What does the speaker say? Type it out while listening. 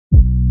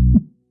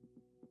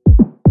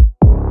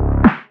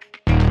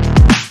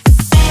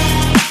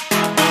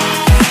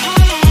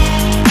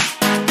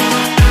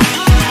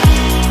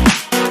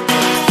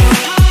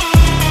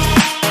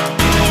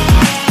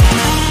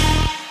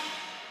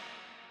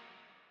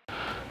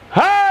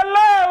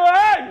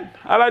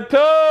A la 2,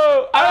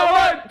 a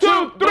la 1,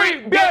 2,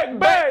 3,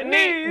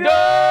 bienvenido.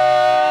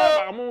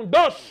 Pagamos un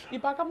 2. Y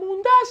pagamos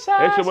un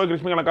dasas. Ese fue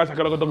Crispin en la casa,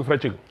 que es lo que tengo que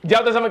chico. Ya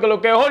ustedes saben que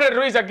lo que es Jorge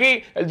Ruiz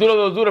aquí, el duro de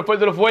los duros, el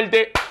fuerte de los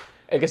fuertes,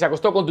 el que se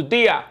acostó con tu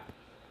tía.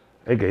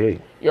 A.K.A.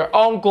 Your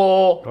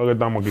uncle. Lo que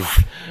estamos aquí.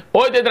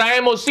 Hoy te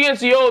traemos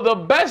CNCO, the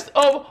best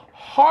of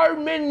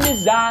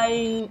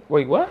harmonizing.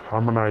 Wait, what?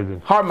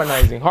 Harmonizing.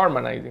 Harmonizing.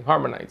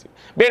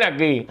 Ven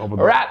aquí. No,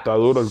 pues, está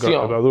duro,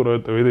 está duro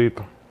este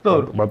videito.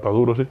 Duro. Está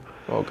duro, sí.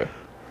 Ok.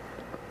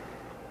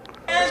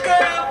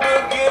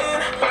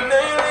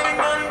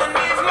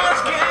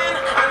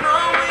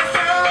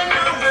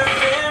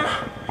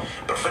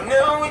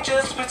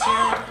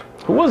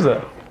 Who was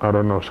that? I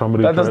don't know.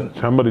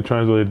 Somebody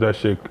translated that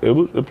shit.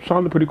 It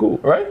sounded pretty cool.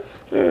 Right?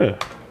 Yeah.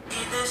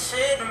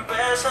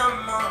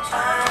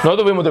 ¿No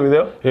tuvimos este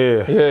video?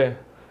 Yeah.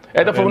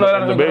 Esta fue una de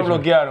las razones que nos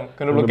bloquearon.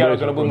 Que nos pudimos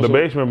The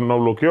subir. Basement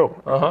nos bloqueó.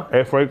 Ajá.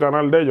 Fue el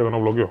canal de ellos que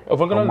nos bloqueó. ¿O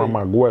fue el canal de ellos?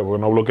 Más huevo, que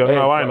nos bloquean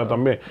una vaina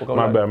también.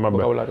 Más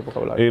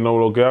bad. Y nos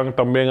bloquean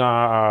también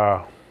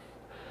a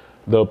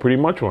The Pretty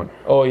Much One.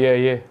 Oh,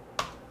 yeah.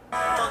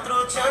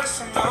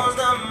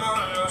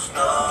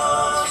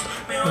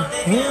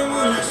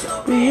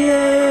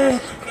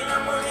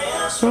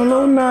 Solo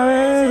una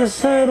vez de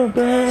cero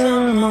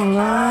podemos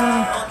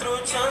dar.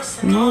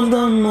 Nos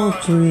damos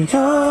tú y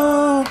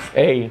yo.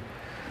 Ey.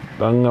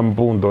 Están en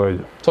punto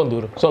ellos. Son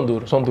duros. ¿Sabes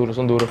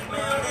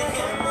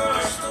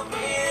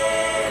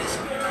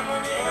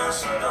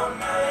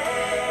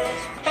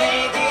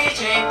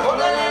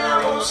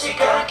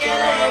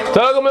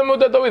lo que me gusta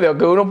de estos videos?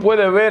 Que uno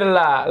puede ver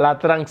la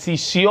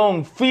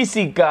transición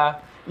física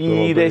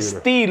y de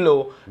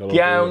estilo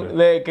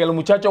que los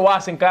muchachos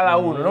hacen cada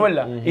uno, ¿no es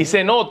verdad? Y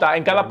se nota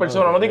en cada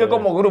persona, no digo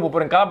como grupo,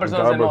 pero en cada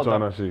persona se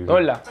nota, sí. ¿no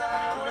es verdad?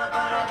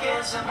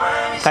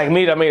 Ay,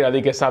 mira,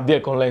 di que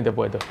Sabdiel con lente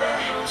puesto.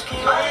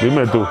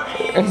 Dime tú.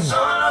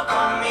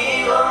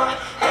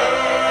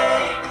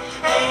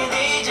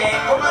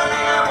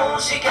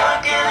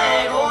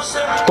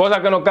 Cosas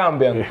que no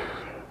cambian.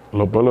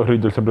 Los pelos de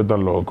Richard siempre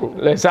están locos.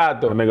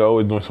 Exacto.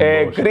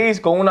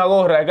 Chris con una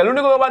gorra. Que el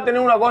único que va a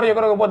tener una gorra yo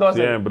creo que puedo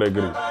hacer. Siempre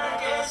Chris.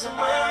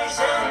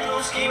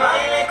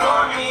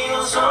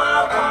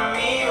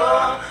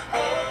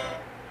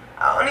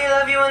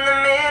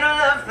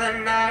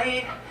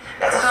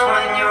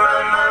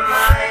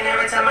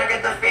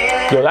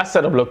 Yo, that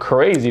setup look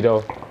crazy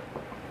though.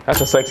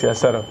 That's a sexy that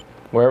setup.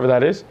 Wherever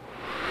that is,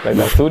 like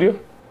that studio,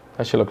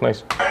 that shit look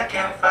nice.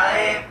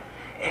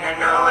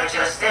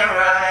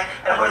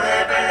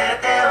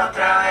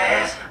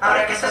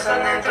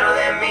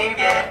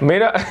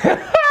 Mira,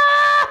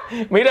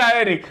 mira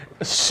Eric,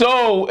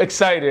 so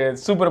excited,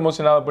 súper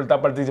emocionado por estar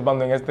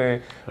participando en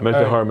este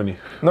Harmony.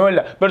 No,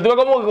 ¿verdad? Pero tú ves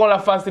como que con la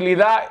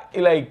facilidad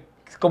y like,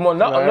 como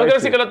no quiero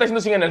decir que lo está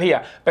haciendo sin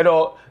energía,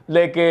 pero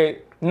de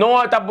que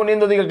no está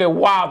poniendo, diga que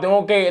wow,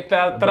 tengo que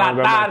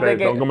tratar de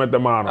que... Tengo que meter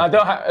mano.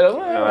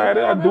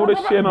 Do this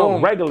shit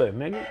on regular,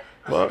 nigga.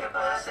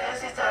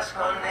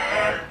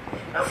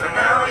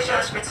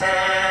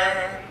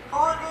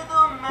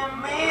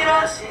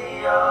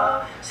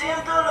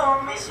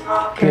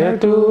 Que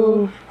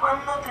tú,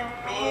 cuando te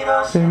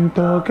miro,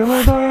 siento que me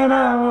estoy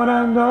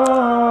enamorando.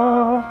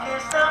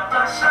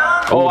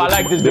 Oh, I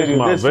like this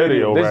video. This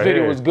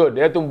video was good.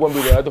 Este es un buen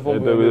video. Este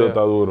video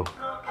está duro.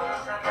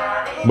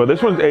 But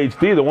this one's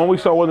HD. The one we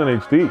saw wasn't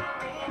HD.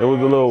 It was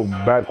a little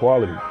bad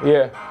quality.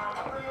 Yeah.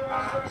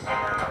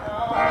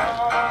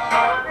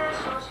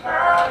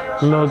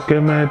 Los que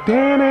me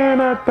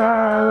tienen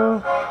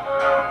atado,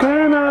 que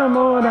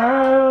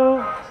enamorado.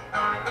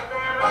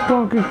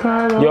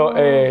 Yo,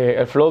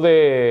 el flow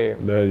de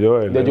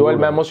Joel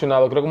me ha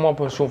emocionado. Creo que me voy a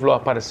poner un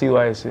flow parecido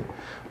a ese.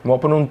 Me voy a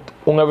poner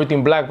un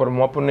Everything Black, pero me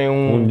voy a poner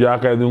un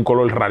jacket de un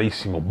color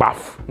rarísimo,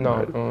 buff.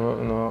 No.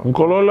 Un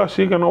color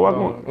así que no va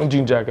con... Un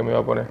jean jacket me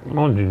voy a poner.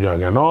 No, un jean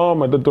jacket, no.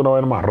 Métete una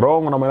vez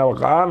marrón, una mera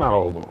bacana,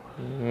 loco.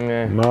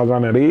 Una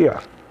bacanería.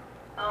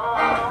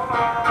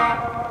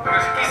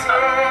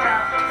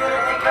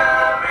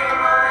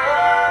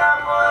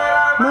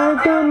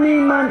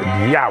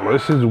 Diablo,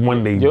 this is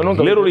when they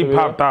literally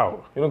popped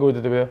out. Yo nunca vi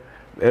este video.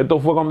 Esto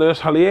fue cuando ellos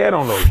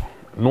salieron, loco.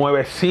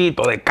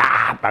 Nuevecito de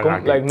caja.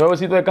 Like,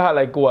 nuevecito de caja,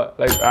 like what?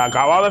 Like,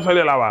 acababa de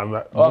salir la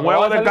banda.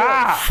 Nuevo de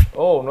caja.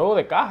 Oh, nuevo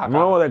de caja.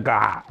 Nuevo de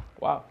caja.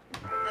 Wow.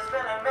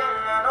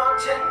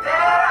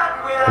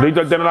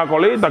 Richard tiene la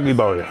colita aquí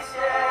todavía.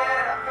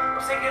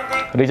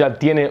 Richard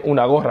tiene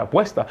una gorra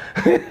puesta.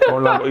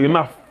 Y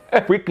una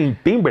freaking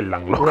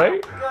Timberland, loco.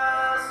 Right?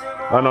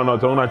 No,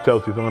 son una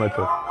Chelsea,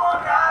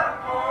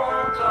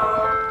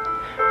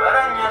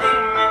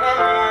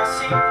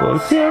 Por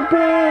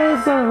siempre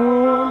está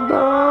junto.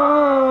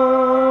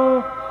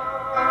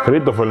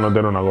 Christopher no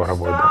tiene una gorra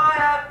puesta.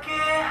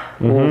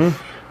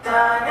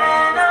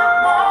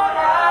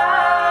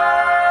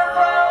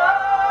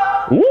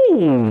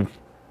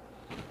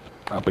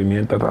 La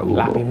pimienta está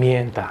dura. La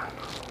pimienta.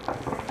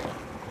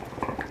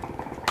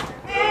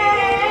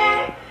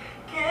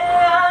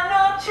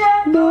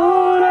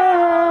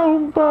 Dura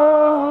un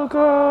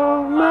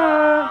poco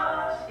más.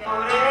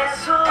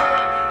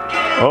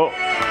 Oh.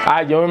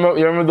 Ah, yo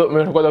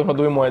me recuerdo cuando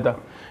tuvimos esta.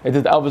 Este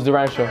es Elvis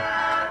Duran Show.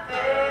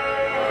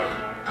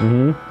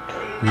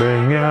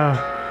 Ven y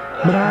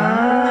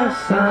abrázame,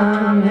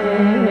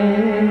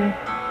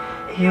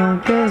 y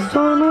aunque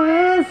esto no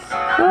es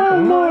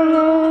como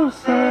lo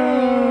sé,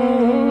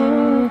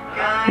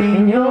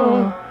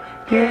 niño,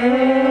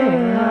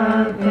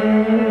 quédate.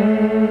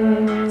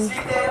 Si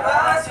te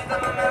vas, yo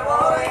también me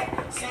voy.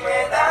 Si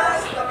me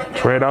das, yo también te voy.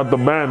 Straight out the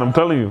band, I'm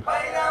telling you.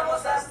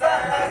 Bailamos hasta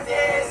las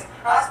 10,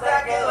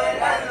 hasta que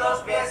duelan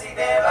los pies y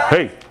te vas.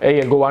 Hey. Ey,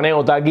 el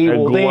cubaneo está aquí,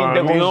 potente,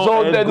 con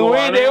son de tu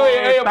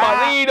el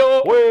padrino,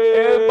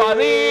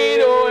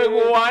 el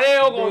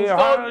cubaneo con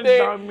son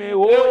de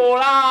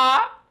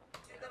volar.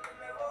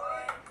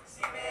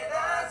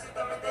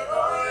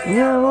 Mi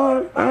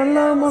amor,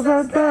 hablamos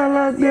hasta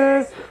las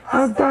 10,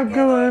 hasta que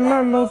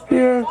duelan los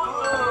pies.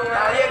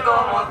 Nadie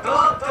como tú,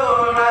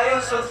 nadie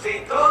un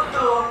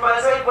sustituto. Para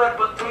ese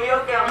cuerpo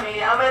tuyo que a mí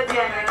ya me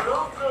tiene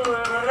loco. En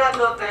un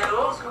rato te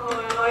busco,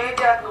 hoy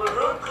te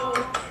acurruco.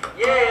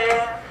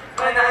 Yeah.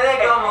 No hay nadie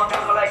como tú,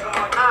 no hay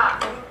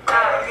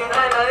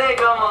nadie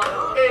como tú.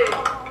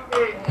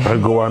 El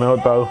cubano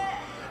está.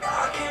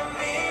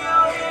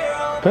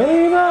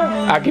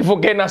 Aquí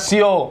fue que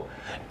nació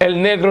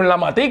el negro en la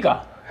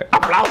matica.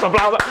 Aplauso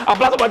para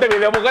este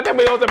video, porque este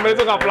video se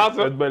merece un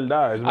aplauso. Es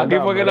verdad, es verdad. Aquí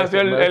fue que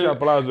nació el negro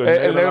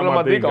en la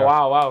matica.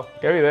 Wow,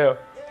 qué video.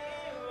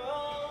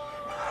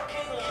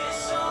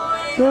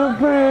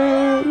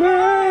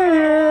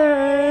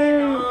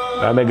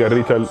 Dale que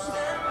Richard.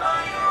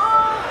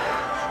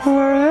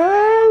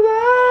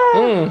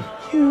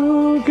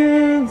 You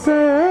can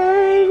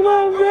take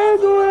my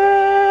breath away.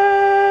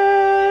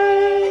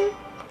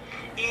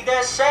 Y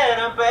de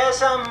cero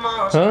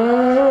empezamos.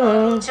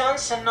 Tu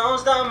chance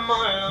nos damos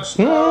los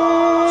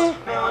dos.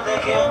 Mejor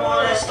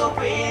dejemos la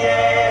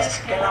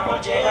estupidez. Que el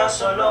amor llega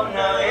solo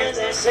una vez.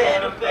 De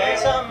cero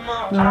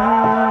empezamos.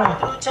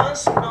 Tu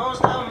chance nos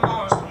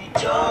damos tú y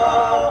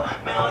yo.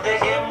 Mejor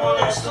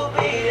dejemos la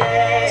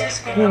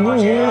estupidez. Que el amor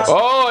llega solo.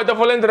 Oh, esta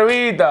fue la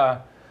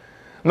entrevista.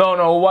 No,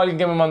 hubo alguien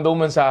que me mandó un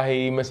mensaje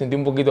y me sentí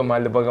un poquito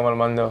mal después que me lo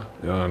mandó.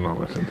 Yo no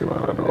me sentí mal,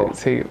 no.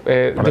 Sí,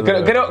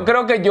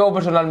 creo que yo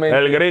personalmente...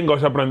 El gringo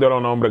se aprendió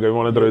los nombres que vimos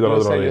en la entrevista el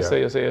otro día.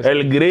 Yo sé.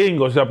 El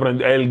gringo se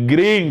aprendió, el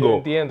gringo.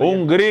 Entiendo,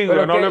 un gringo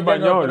que no habla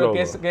español. Pero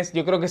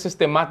yo creo que eso es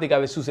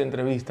temática de sus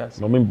entrevistas.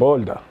 No me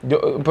importa.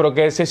 Pero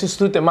que si eso es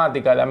tu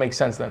temática, that makes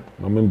sense then.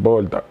 No me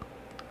importa.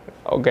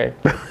 Ok.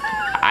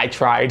 I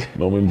tried.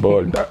 No me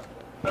importa.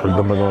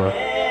 Suéltame con él.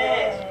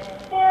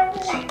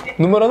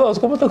 Número 2,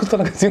 ¿cómo te gustó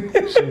la canción?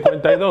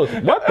 52.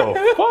 What the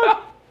fuck?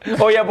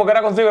 Oye, porque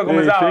era consigo que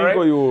comenzaba, right?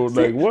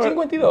 Like, what?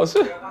 52.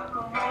 Yo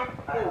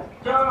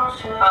no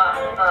sé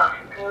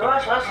qué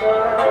vas a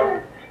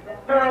hacer.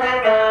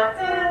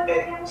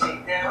 Si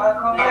te va a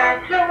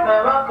comer,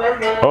 me va a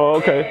perder. Oh,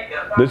 okay.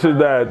 This is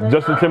that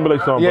Justin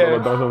Timberlake song. Yeah.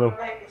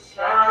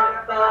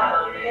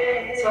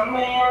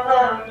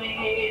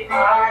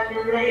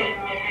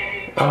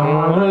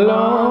 All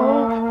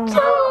alone.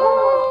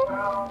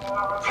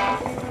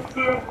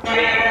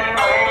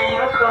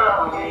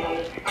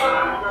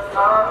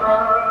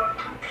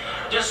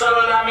 Yo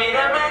solo la miré,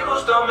 me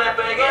gustó, me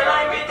pegué,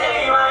 la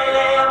invité y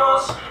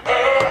bailemos.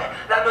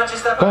 La noche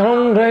está Con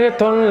un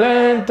reggaetón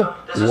lento.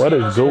 What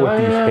is good with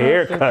these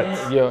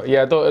haircuts?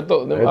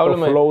 Esto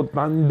flow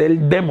tan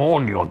del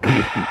demonio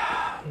aquí.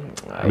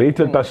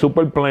 Richard está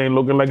super plain,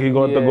 looking like he's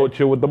going to go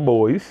chill with the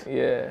boys.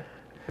 Yeah.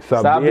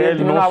 Sabdiel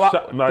tiene una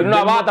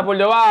bata por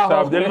debajo.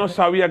 Sabdiel no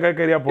sabía qué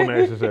quería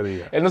ponerse ese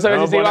día. Él no sabía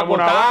si se iba a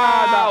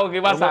cortar o que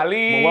iba a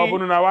salir. Me voy a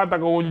poner una bata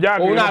con un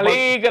jacket. Una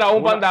licra,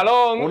 un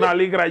pantalón. Una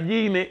licra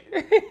jeans. ¿Me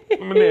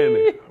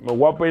entiendes? Me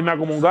voy a peinar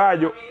como un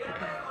gallo.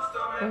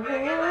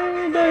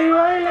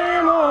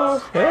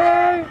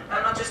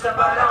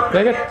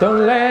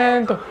 Reggaetón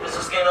lento.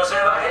 Esos que no se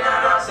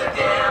bailan hace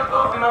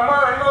tiempo.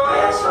 Mamá, no,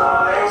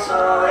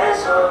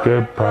 eso.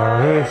 Que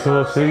pa'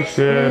 eso se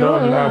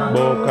hicieron las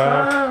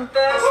bocas. Te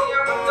decía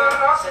mundo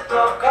no se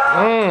toca.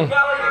 Ya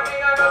voy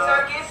amigándose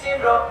aquí sin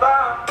ropa.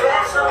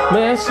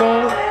 Beso.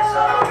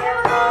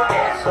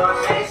 Eso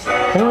se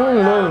hicieron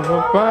Los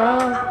papás.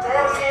 Te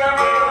decía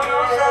mundo no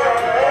se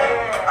debe.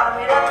 A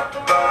mirar tu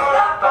mano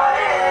la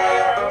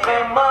pared.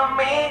 Ven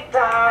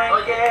mamita,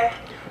 oye.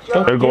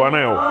 El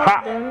cobaneo. ¡Ja!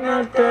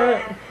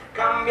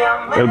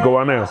 El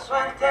cobaneo.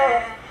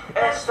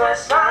 Esto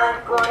es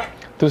algo.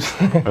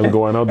 El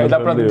cobaneo está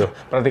encendido.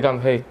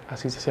 Practicando, hey,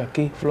 así se hace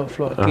aquí, flow,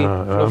 aquí.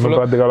 Déjame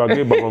practicarlo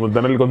aquí para cuando esté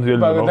en el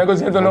concierto. Para cuando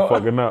esté en el concierto, no.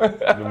 Fucking up.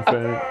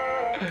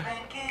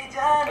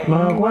 No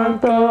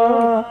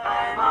aguanto.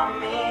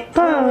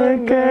 ¿Sabes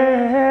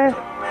qué?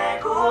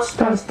 Me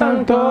gustas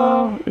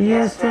Tanto y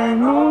este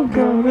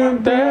nunca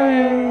miente.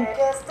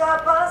 ¿Qué está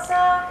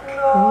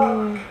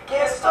pasando?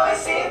 ¿Qué estoy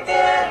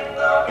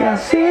sintiendo? Que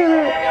así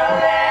de...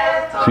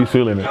 She's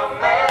feeling it.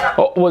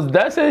 Oh, was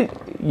that a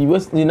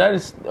US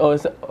United? Oh,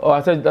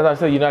 I said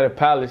United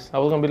Palace. I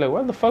was gonna be like,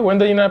 what the fuck? When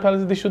the United Palace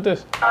did they shoot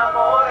this?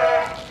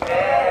 Amores,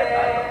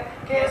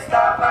 ¿qué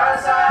está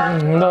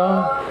pasando?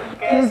 No.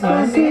 ¿Qué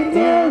estoy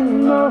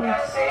sintiendo? Que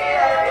así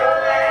de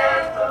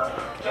violento.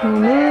 Yo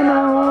me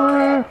enamoré.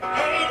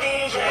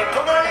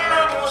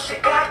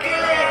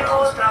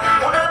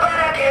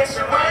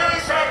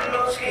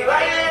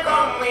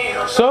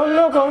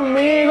 solo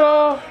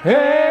conmigo.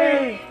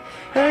 Hey,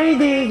 hey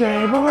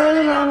DJ,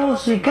 ponle la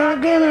música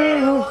que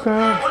me gusta.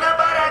 Una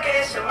para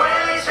que se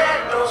mueva y se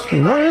los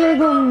Baile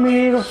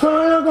conmigo,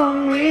 solo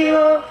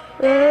conmigo.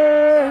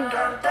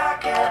 canta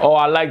que Oh,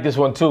 I like this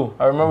one too.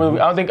 I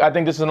remember. I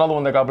think this is another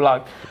one that got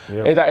blocked.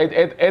 Yeah.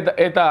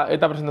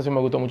 Esta presentación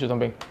me gustó mucho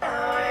también.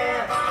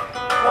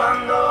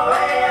 cuando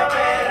ella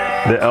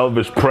perrea. The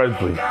Elvis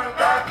Presley.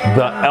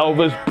 The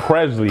Elvis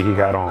Presley he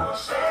got on.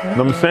 You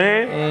know what I'm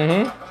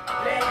saying?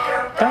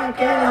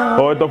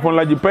 Oh, esto fue en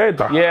la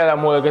jipeta. Yeah,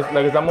 la que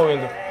está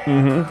moviendo.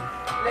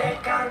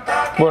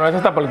 Bueno, esta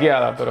está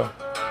parqueada, pero.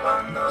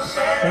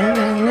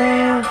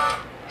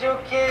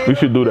 We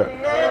should do that.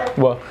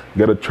 Bueno,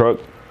 Get a truck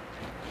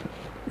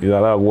y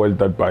dar la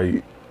vuelta al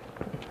país.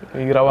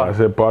 y grabar.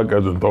 Hacer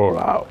podcast en todos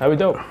lados. That'd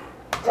be dope.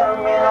 Ven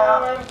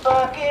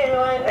pa' que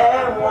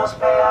bailemos,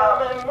 pegado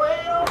me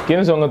muero.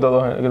 ¿Quiénes son estos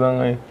dos que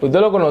están ahí?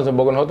 Ustedes lo conocen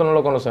porque nosotros no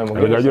lo conocemos.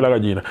 El gallo y la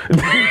gallina.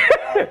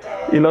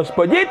 Y los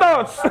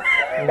pollitos.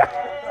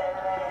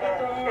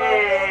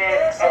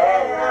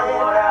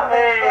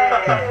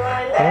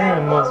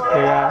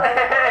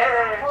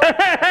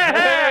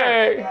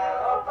 Hey.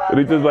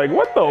 Richard's like,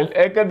 what the?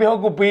 Es que el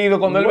viejo Cupido,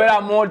 cuando él ve el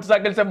amor, tú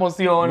sabes que él se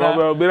emociona. No,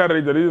 pero mira a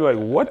Richard, he's like,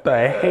 what the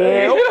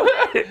hell?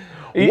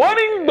 What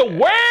in the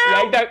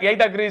world? Y ahí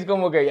está Chris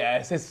como que, ya,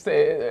 ese es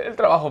el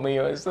trabajo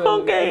mío, es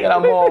el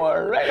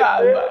amor,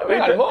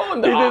 venga al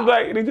mundo.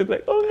 Richard's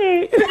like,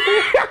 okay.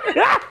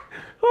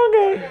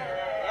 Okay.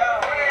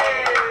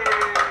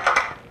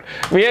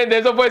 Bien,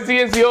 eso fue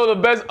CNCO, The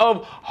Best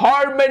of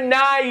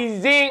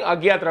Harmonizing,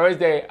 aquí a través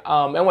de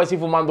NYC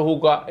Fumando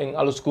Hookah en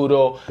Al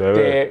Oscuro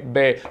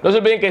TV. No se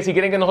olviden que si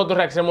quieren que nosotros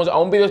reaccionemos a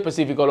un video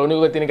específico, lo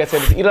único que tienen que hacer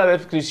es ir a la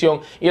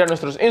descripción, ir a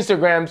nuestros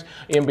Instagrams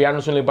y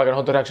enviarnos un link para que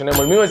nosotros reaccionemos.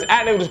 El mío es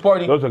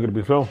 @NegrosParty No se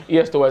y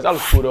esto es Al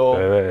Oscuro.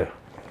 TV.